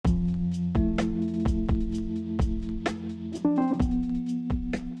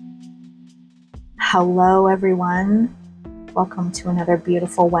Hello, everyone. Welcome to another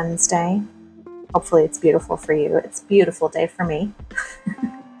beautiful Wednesday. Hopefully it's beautiful for you. It's a beautiful day for me.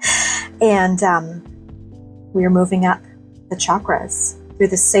 And we are moving up the chakras through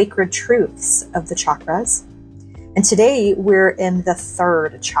the sacred truths of the chakras. And today we're in the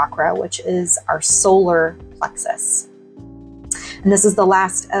third chakra, which is our solar plexus. And this is the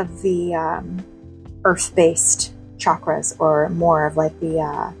last of the earth-based chakras, or more of like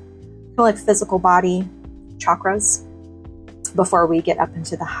the kind of like physical body chakras, before we get up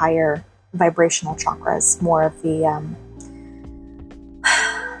into the higher vibrational chakras, more of the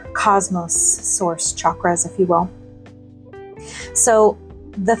cosmos source chakras, if you will. So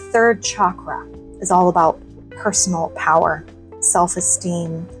the third chakra is all about personal power,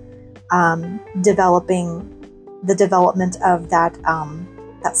 self-esteem, developing the development of that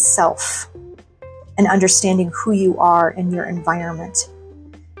self, and understanding who you are in your environment.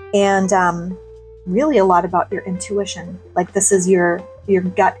 And really a lot about your intuition. Like, this is your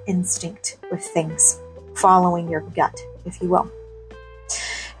gut instinct with things, following your gut, if you will.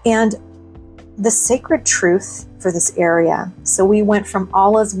 And the sacred truth for this area. So we went from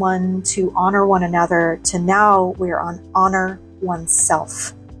all is one to honor one another to now we're on honor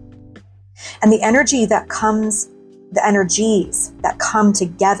oneself. And the energies that come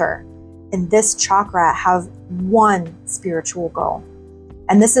together in this chakra have one spiritual goal.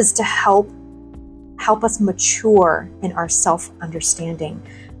 And this is to help us mature in our self-understanding,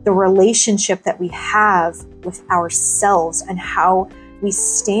 the relationship that we have with ourselves, and how we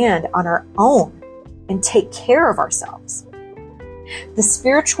stand on our own and take care of ourselves. The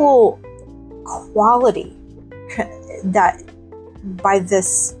spiritual quality that by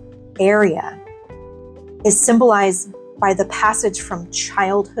this area is symbolized by the passage from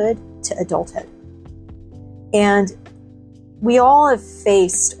childhood to adulthood. And we all have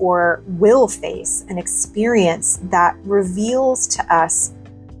faced or will face an experience that reveals to us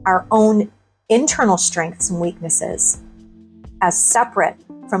our own internal strengths and weaknesses as separate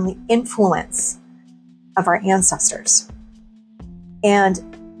from the influence of our ancestors. And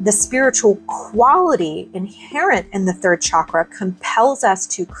the spiritual quality inherent in the third chakra compels us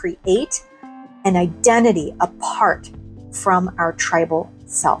to create an identity apart from our tribal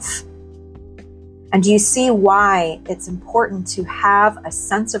self. And do you see why it's important to have a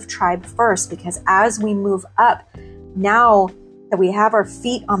sense of tribe first? Because as we move up, now that we have our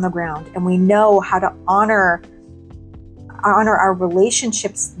feet on the ground and we know how to honor our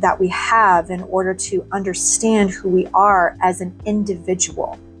relationships that we have in order to understand who we are as an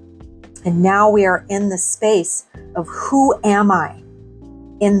individual. And now we are in the space of who am I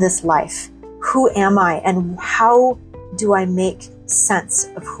in this life? Who am I, and how do I make sense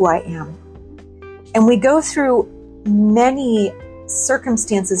of who I am? And we go through many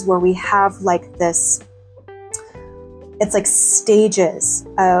circumstances where we have like this, it's like stages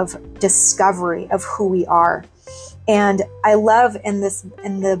of discovery of who we are. And I love in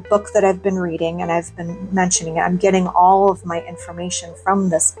the book that I've been reading, and I've been mentioning it, I'm getting all of my information from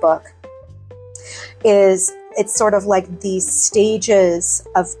this book, it's sort of like these stages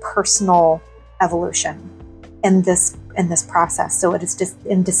of personal evolution in this process. So it is just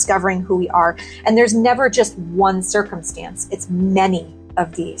in discovering who we are. And there's never just one circumstance. It's many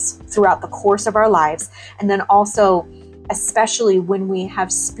of these throughout the course of our lives. And then also, especially when we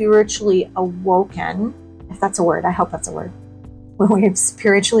have spiritually awoken, if that's a word, I hope that's a word. When we have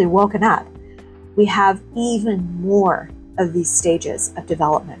spiritually woken up, we have even more of these stages of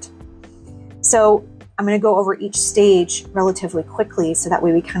development. So I'm going to go over each stage relatively quickly so that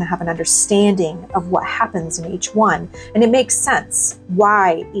way we kind of have an understanding of what happens in each one. And it makes sense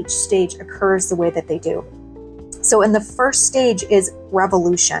why each stage occurs the way that they do. So in the first stage is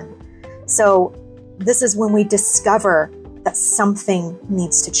revolution. So this is when we discover that something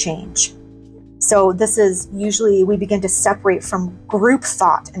needs to change. So this is usually we begin to separate from group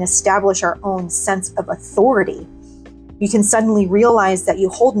thought and establish our own sense of authority. You can suddenly realize that you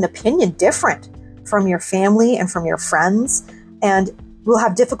hold an opinion different from your family and from your friends, and we'll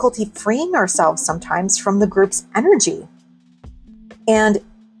have difficulty freeing ourselves sometimes from the group's energy. And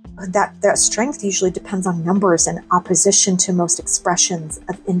that strength usually depends on numbers in opposition to most expressions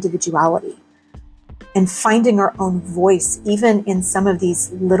of individuality. And finding our own voice, even in some of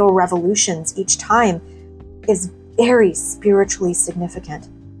these little revolutions each time, is very spiritually significant.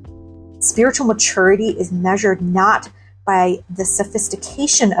 Spiritual maturity is measured not by the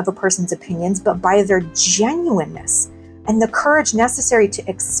sophistication of a person's opinions, but by their genuineness and the courage necessary to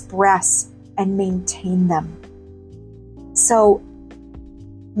express and maintain them. So,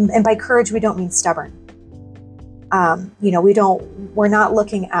 and by courage, we don't mean stubborn. We're not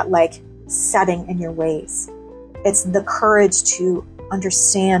looking at like setting in your ways. It's the courage to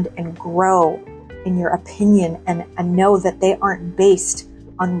understand and grow in your opinion and know that they aren't based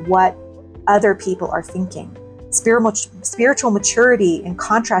on what other people are thinking. Spiritual maturity, in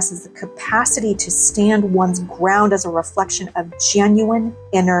contrast, is the capacity to stand one's ground as a reflection of genuine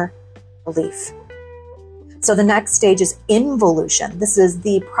inner belief. So the next stage is involution. This is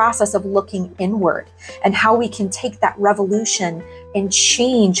the process of looking inward and how we can take that revolution and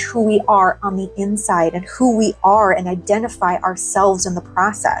change who we are on the inside and who we are and identify ourselves in the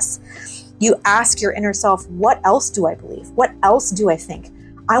process. You ask your inner self, what else do I believe? What else do I think?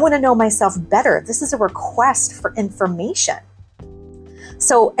 I want to know myself better. This is a request for information.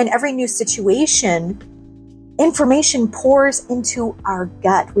 So in every new situation, information pours into our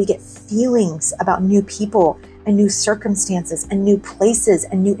gut. We get feelings about new people and new circumstances and new places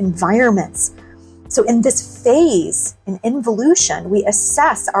and new environments. So in this phase, in involution, we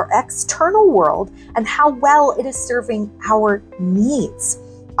assess our external world and how well it is serving our needs.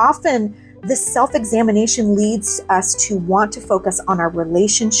 Often, this self-examination leads us to want to focus on our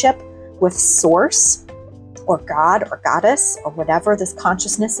relationship with Source or God or Goddess or whatever this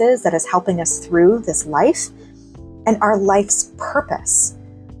consciousness is that is helping us through this life and our life's purpose.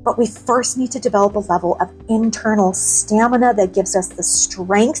 But we first need to develop a level of internal stamina that gives us the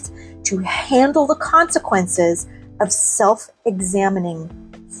strength to handle the consequences of self-examining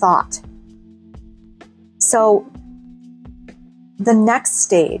thought. So the next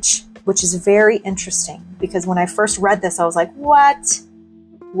stage, which is very interesting, because when I first read this, I was like, what?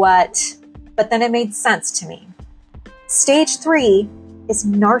 But then it made sense to me. Stage 3 is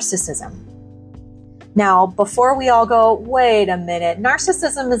narcissism. Now, before we all go, wait a minute,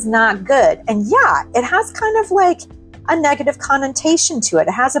 narcissism is not good. And yeah, it has kind of like a negative connotation to it.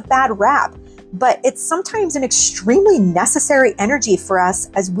 It has a bad rap, but it's sometimes an extremely necessary energy for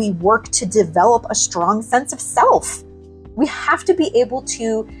us as we work to develop a strong sense of self. We have to be able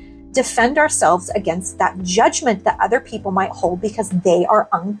to defend ourselves against that judgment that other people might hold because they are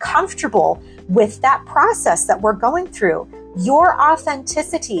uncomfortable with that process that we're going through. Your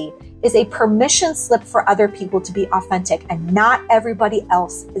authenticity is a permission slip for other people to be authentic, and not everybody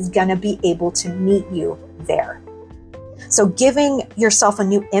else is going to be able to meet you there. So giving yourself a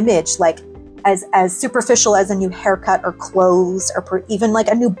new image, like as superficial as a new haircut or clothes, or even like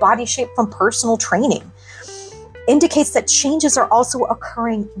a new body shape from personal training, indicates that changes are also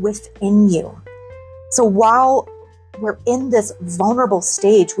occurring within you. So while we're in this vulnerable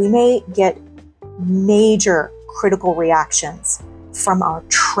stage, we may get major critical reactions from our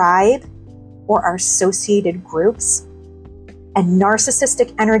tribe or our associated groups. And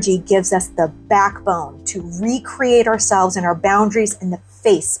narcissistic energy gives us the backbone to recreate ourselves and our boundaries in the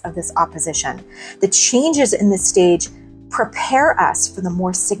face of this opposition. The changes in this stage prepare us for the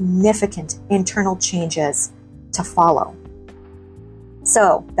more significant internal changes to follow.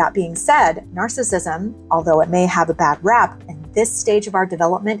 So that being said, narcissism, although it may have a bad rap, in this stage of our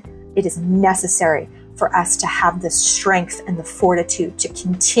development, it is necessary for us to have the strength and the fortitude to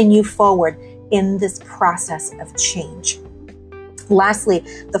continue forward in this process of change. Lastly,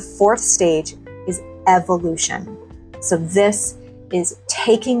 the fourth stage is evolution. So this is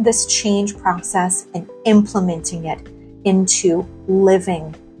taking this change process and implementing it into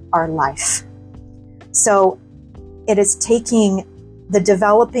living our life. So it is taking the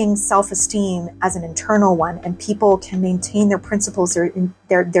developing self-esteem as an internal one, and people can maintain their principles,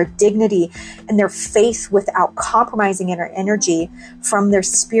 their dignity, and their faith without compromising in their energy from their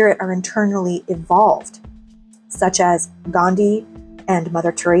spirit are internally evolved, such as Gandhi and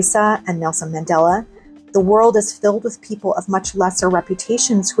Mother Teresa and Nelson Mandela. The world is filled with people of much lesser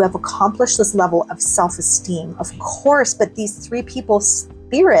reputations who have accomplished this level of self-esteem, of course, but these three people's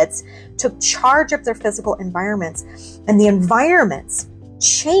spirits took charge of their physical environments, and the environments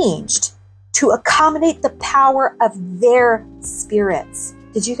changed to accommodate the power of their spirits.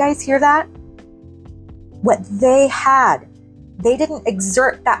 Did you guys hear that? What they had, they didn't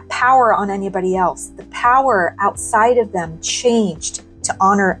exert that power on anybody else. The power outside of them changed to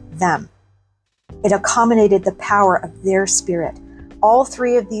honor them. It accommodated the power of their spirit. All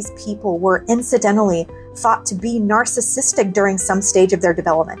three of these people were incidentally thought to be narcissistic during some stage of their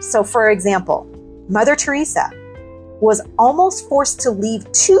development. So for example, Mother Teresa was almost forced to leave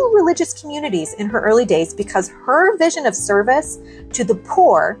 2 religious communities in her early days because her vision of service to the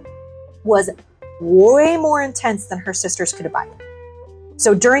poor was way more intense than her sisters could abide.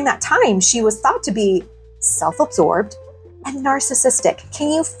 So during that time, she was thought to be self-absorbed and narcissistic. Can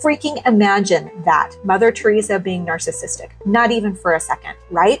you freaking imagine that? Mother Teresa being narcissistic? Not even for a second,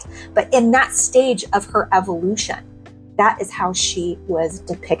 right? But in that stage of her evolution, that is how she was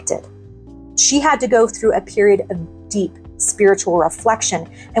depicted. She had to go through a period of deep spiritual reflection.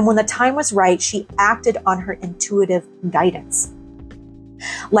 And when the time was right, she acted on her intuitive guidance.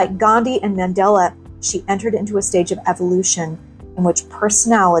 Like Gandhi and Mandela, she entered into a stage of evolution in which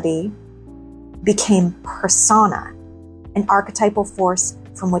personality became persona, an archetypal force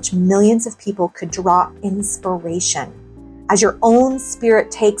from which millions of people could draw inspiration. As your own spirit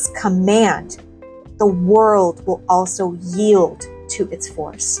takes command, the world will also yield to its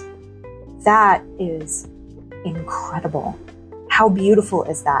force. That is incredible. How beautiful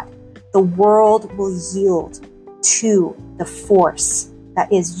is that? The world will yield to the force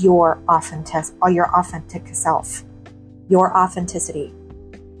that is your authentic self, your authenticity.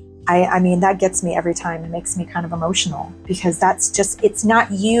 I mean, that gets me every time. It makes me kind of emotional because it's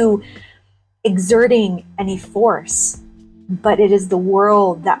not you exerting any force, but it is the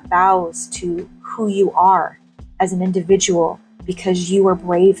world that bows to who you are as an individual because you are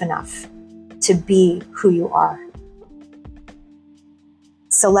brave enough to be who you are.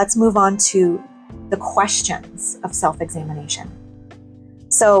 So let's move on to the questions of self-examination.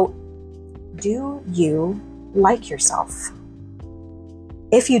 So, do you like yourself?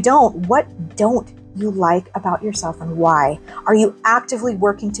 If you don't, what don't you like about yourself and why? Are you actively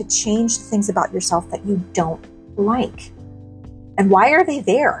working to change the things about yourself that you don't like? And why are they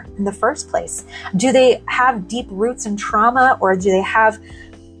there in the first place? Do they have deep roots in trauma, or do they have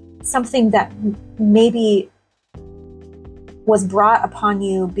something that maybe was brought upon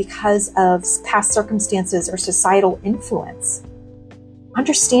you because of past circumstances or societal influence?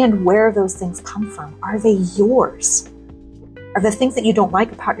 Understand where those things come from. Are they yours? Are the things that you don't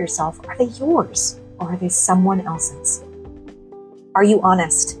like about yourself, are they yours, or are they someone else's? Are you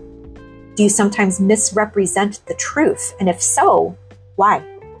honest? Do you sometimes misrepresent the truth? And if so, why?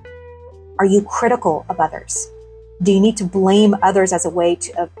 Are you critical of others? Do you need to blame others as a way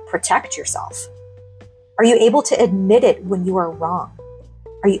to protect yourself? Are you able to admit it when you are wrong?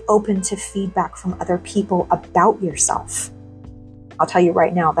 Are you open to feedback from other people about yourself? I'll tell you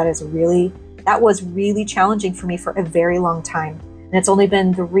right now, that was really challenging for me for a very long time. And it's only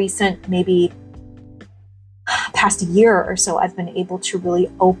been the recent, maybe past year or so, I've been able to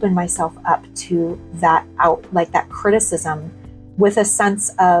really open myself up to that that criticism with a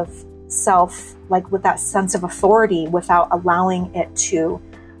sense of self, with that sense of authority without allowing it to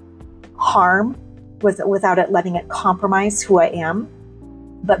harm, without it letting it compromise who I am,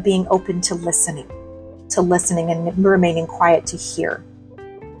 but being open to listening and remaining quiet to hear.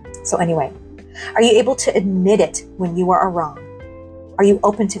 So anyway, are you able to admit it when you are wrong? Are you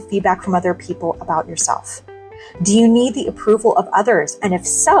open to feedback from other people about yourself? Do you need the approval of others? And if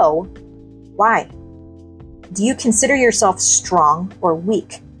so, why? Do you consider yourself strong or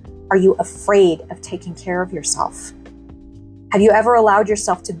weak? Are you afraid of taking care of yourself? Have you ever allowed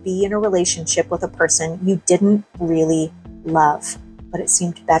yourself to be in a relationship with a person you didn't really love, but it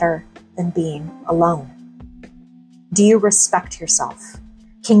seemed better than being alone? Do you respect yourself?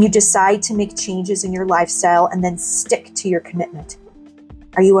 Can you decide to make changes in your lifestyle and then stick to your commitment?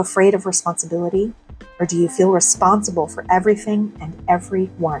 Are you afraid of responsibility, or do you feel responsible for everything and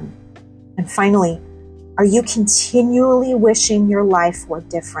everyone? And finally, are you continually wishing your life were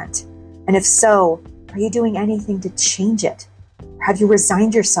different? And if so, are you doing anything to change it? Or have you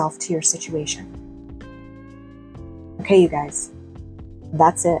resigned yourself to your situation? Okay, you guys,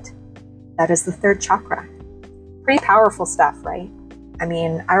 that's it. That is the third chakra. Pretty powerful stuff, right? I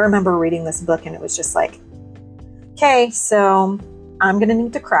mean, I remember reading this book and it was just like, okay, so I'm going to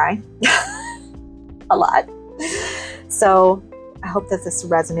need to cry a lot. So I hope that this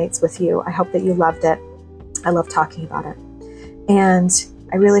resonates with you. I hope that you loved it. I love talking about it. And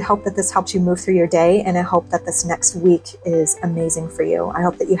I really hope that this helps you move through your day. And I hope that this next week is amazing for you. I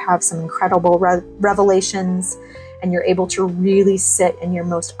hope that you have some incredible revelations and you're able to really sit in your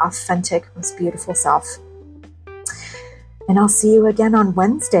most authentic, most beautiful self. And I'll see you again on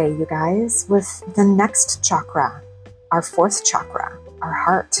Wednesday, you guys, with the next chakra, our fourth chakra, our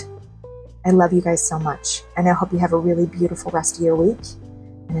heart. I love you guys so much. And I hope you have a really beautiful rest of your week.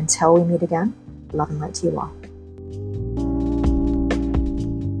 And until we meet again, love and light to you all.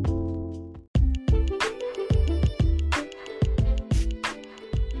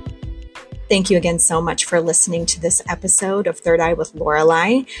 Thank you again so much for listening to this episode of Third Eye with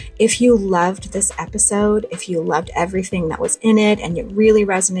Lorelei. If you loved this episode, if you loved everything that was in it and it really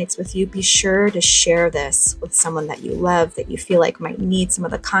resonates with you, be sure to share this with someone that you love, that you feel like might need some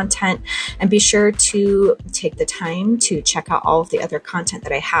of the content. And be sure to take the time to check out all of the other content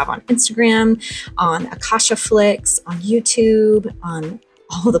that I have on Instagram, on Akasha Flicks, on YouTube, on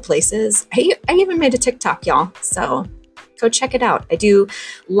all the places. I even made a TikTok, y'all. So go check it out. I do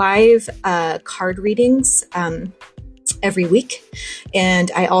live card readings every week.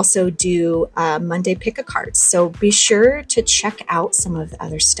 And I also do Monday pick a card. So be sure to check out some of the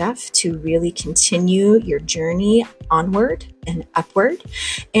other stuff to really continue your journey onward and upward.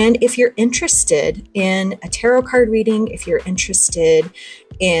 And if you're interested in a tarot card reading, if you're interested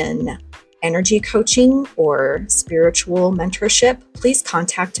in energy coaching or spiritual mentorship, please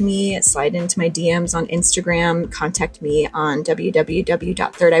contact me. Slide into my DMs on Instagram. Contact me on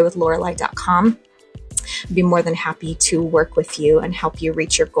www.thirdeyewithlorelei.com. I'd be more than happy to work with you and help you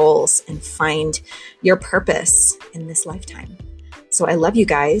reach your goals and find your purpose in this lifetime. So I love you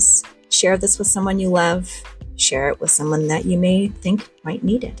guys. Share this with someone you love. Share it with someone that you may think might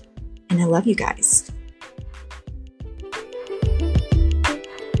need it. And I love you guys.